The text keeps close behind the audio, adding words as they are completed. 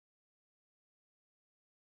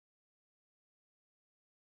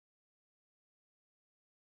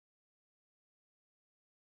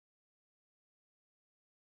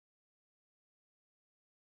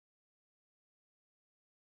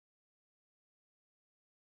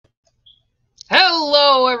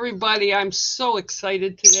Hello, everybody. I'm so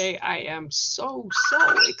excited today. I am so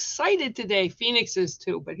excited today. Phoenix is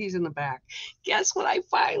too, but he's in the back. Guess what I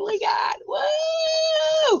finally got?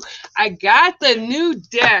 Woo! I got the new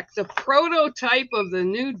deck, the prototype of the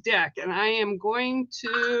new deck, and I am going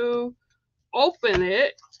to open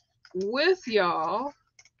it with y'all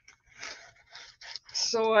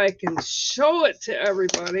so I can show it to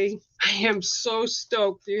everybody. I am so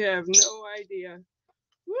stoked. You have no idea.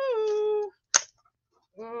 Woo!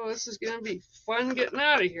 Oh, this is going to be fun getting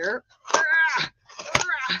out of here.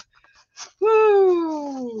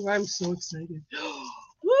 Woo! I'm so excited.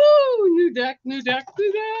 Woo! New deck, new deck,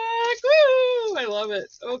 new deck. Woo! I love it.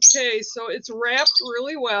 Okay, so it's wrapped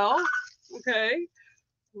really well. Okay.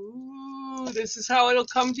 Ooh, this is how it'll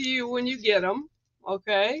come to you when you get them.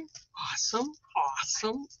 Okay. Awesome,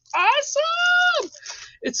 awesome, awesome!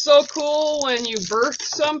 It's so cool when you birth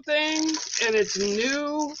something and it's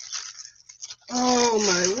new. Oh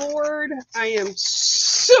my Lord, I am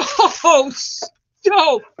so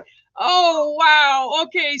stoked. Oh wow.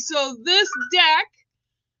 Okay, so this deck,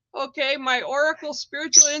 okay, my Oracle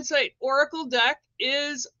Spiritual Insight Oracle deck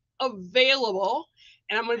is available.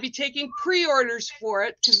 And I'm going to be taking pre-orders for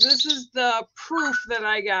it because this is the proof that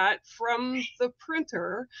I got from the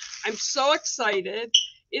printer. I'm so excited.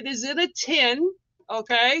 It is in a tin,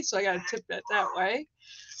 okay? So I got to tip that way.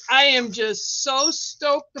 I am just so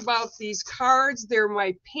stoked about these cards. They're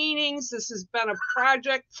my paintings. This has been a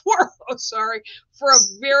project for a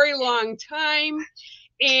very long time.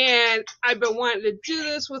 And I've been wanting to do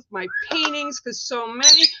this with my paintings because so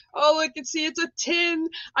many. Oh, look and see, it's a tin.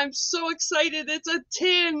 I'm so excited. It's a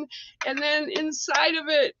tin. And then inside of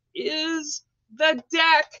it is the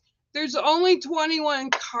deck. There's only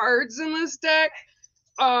 21 cards in this deck,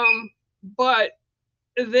 but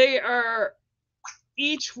they are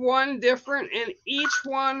each one different and each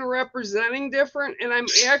one representing different. And I'm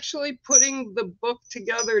actually putting the book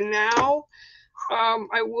together now.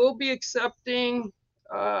 I will be accepting,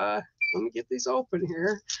 let me get these open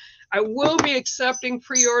here. I will be accepting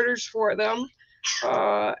pre-orders for them.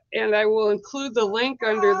 And I will include the link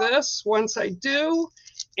under this once I do.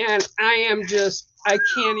 And I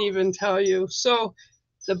can't even tell you. So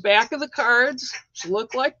the back of the cards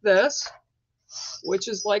look like this, which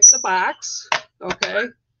is like the box. Okay,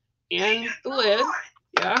 and the lid,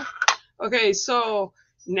 yeah. Okay, so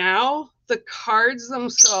now the cards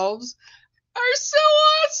themselves are so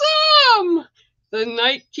awesome. The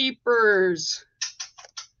Night Keepers,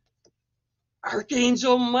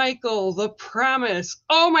 Archangel Michael, the Promise.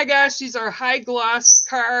 Oh my gosh, these are high gloss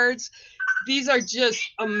cards. These are just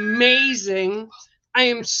amazing. I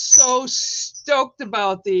am so stoked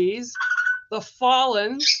about these. The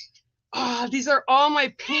Fallen. Oh, these are all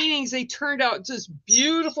my paintings. They turned out just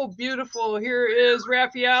beautiful, beautiful. Here is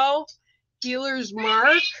Raphael, Healer's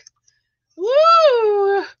Mark.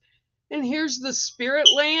 Woo! And here's the Spirit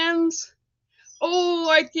Lands. Oh,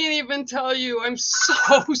 I can't even tell you. I'm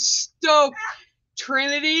so stoked.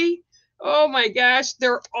 Trinity. Oh my gosh,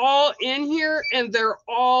 they're all in here and they're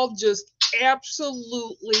all just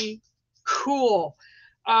absolutely cool.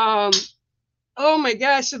 Oh my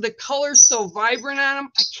gosh, the color's so vibrant on them.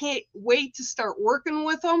 I can't wait to start working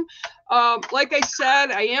with them. Like I said,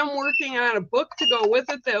 I am working on a book to go with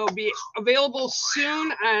it that will be available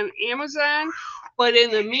soon on Amazon. But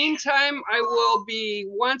in the meantime, I will be,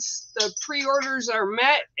 once the pre-orders are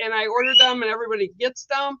met and I order them and everybody gets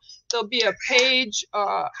them, there'll be a page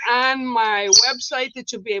on my website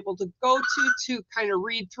that you'll be able to go to kind of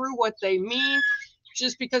read through what they mean.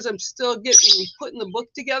 Just because I'm still putting the book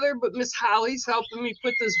together, but Miss Holly's helping me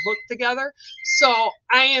put this book together. So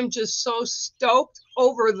I am just so stoked,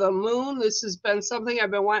 over the moon. This has been something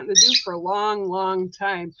I've been wanting to do for a long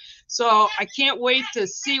time. So I can't wait to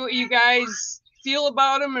see what you guys feel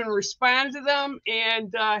about them and respond to them.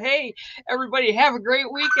 And hey, everybody, have a great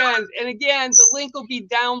weekend. And again, the link will be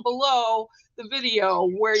down below the video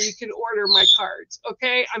where you can order my cards.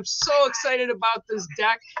 Okay, I'm so excited about this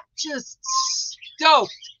deck. Just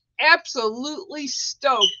stoked, absolutely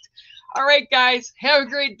stoked. All right, guys, have a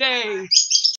great day.